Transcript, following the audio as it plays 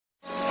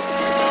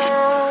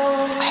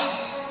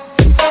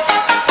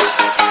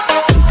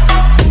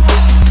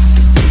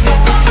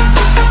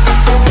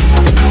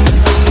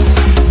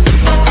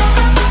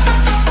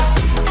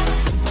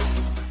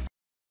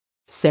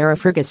Sarah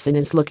Ferguson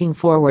is looking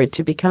forward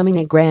to becoming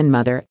a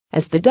grandmother,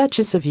 as the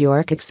Duchess of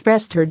York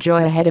expressed her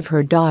joy ahead of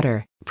her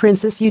daughter,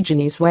 Princess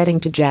Eugenie's wedding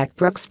to Jack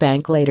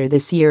Brooksbank later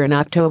this year in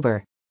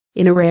October.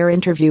 In a rare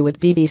interview with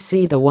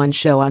BBC The One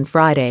Show on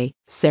Friday,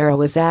 Sarah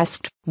was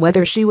asked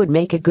whether she would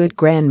make a good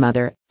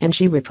grandmother, and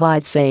she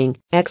replied saying,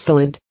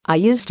 "Excellent, I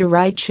used to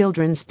write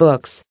children's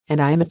books, and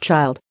I am a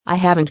child, I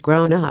haven't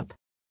grown up."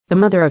 The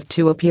mother of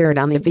two appeared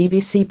on the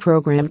BBC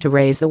program to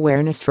raise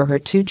awareness for her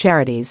two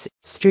charities,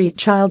 Street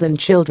Child and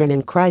Children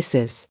in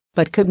Crisis,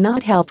 but could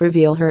not help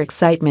reveal her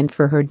excitement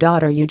for her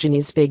daughter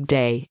Eugenie's big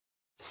day.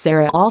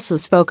 Sarah also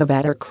spoke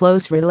about her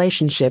close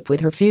relationship with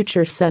her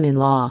future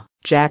son-in-law,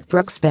 Jack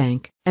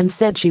Brooksbank, and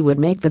said she would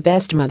make the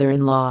best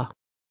mother-in-law.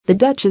 The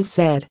Duchess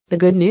said, "The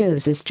good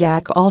news is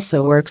Jack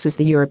also works as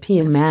the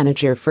European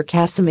manager for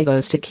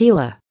Casamigos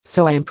Tequila,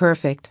 so I am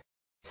perfect."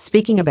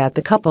 Speaking about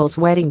the couple's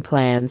wedding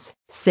plans,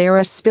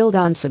 Sarah spilled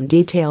on some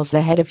details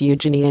ahead of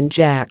Eugenie and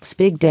Jack's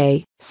big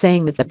day,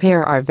 saying that the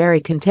pair are very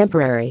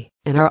contemporary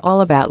and are all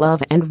about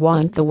love and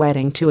want the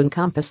wedding to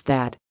encompass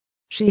that.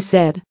 She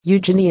said,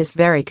 "Eugenie is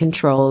very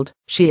controlled,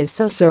 she is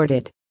so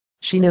sorted.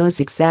 She knows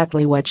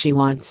exactly what she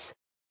wants.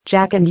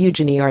 Jack and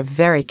Eugenie are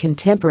very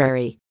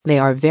contemporary, they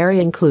are very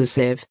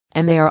inclusive,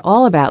 and they are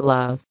all about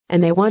love,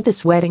 and they want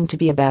this wedding to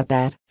be about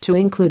that, to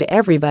include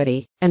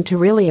everybody, and to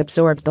really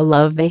absorb the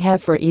love they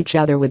have for each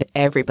other with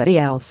everybody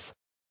else."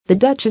 The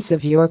Duchess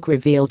of York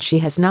revealed she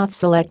has not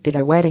selected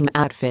a wedding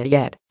outfit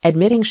yet,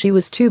 admitting she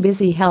was too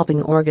busy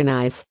helping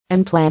organize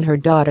and plan her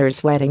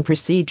daughter's wedding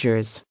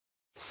procedures.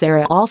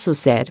 Sarah also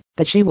said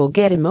that she will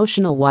get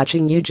emotional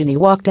watching Eugenie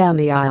walk down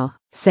the aisle,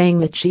 saying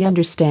that she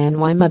understands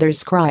why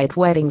mothers cry at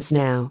weddings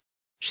now.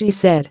 She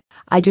said,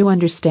 "I do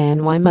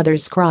understand why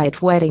mothers cry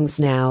at weddings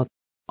now.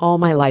 All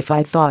my life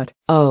I thought,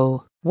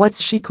 oh,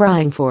 what's she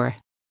crying for?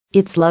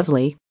 It's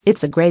lovely,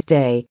 it's a great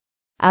day."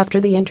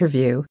 After the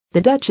interview, the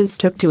Duchess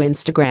took to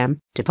Instagram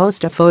to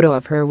post a photo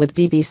of her with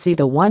BBC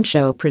The One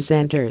Show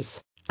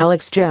presenters,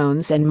 Alex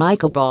Jones and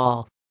Michael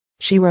Ball.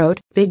 She wrote,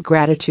 "Big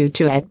gratitude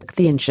to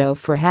The Show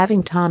for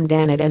having Tom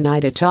Dannett and I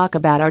to talk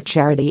about our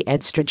charity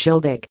Extra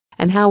Childick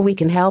and how we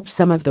can help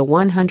some of the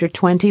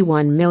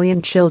 121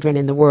 million children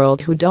in the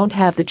world who don't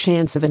have the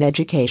chance of an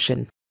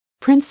education."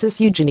 Princess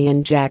Eugenie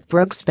and Jack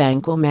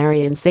Brooksbank will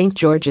marry in St.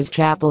 George's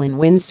Chapel in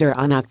Windsor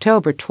on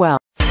October 12.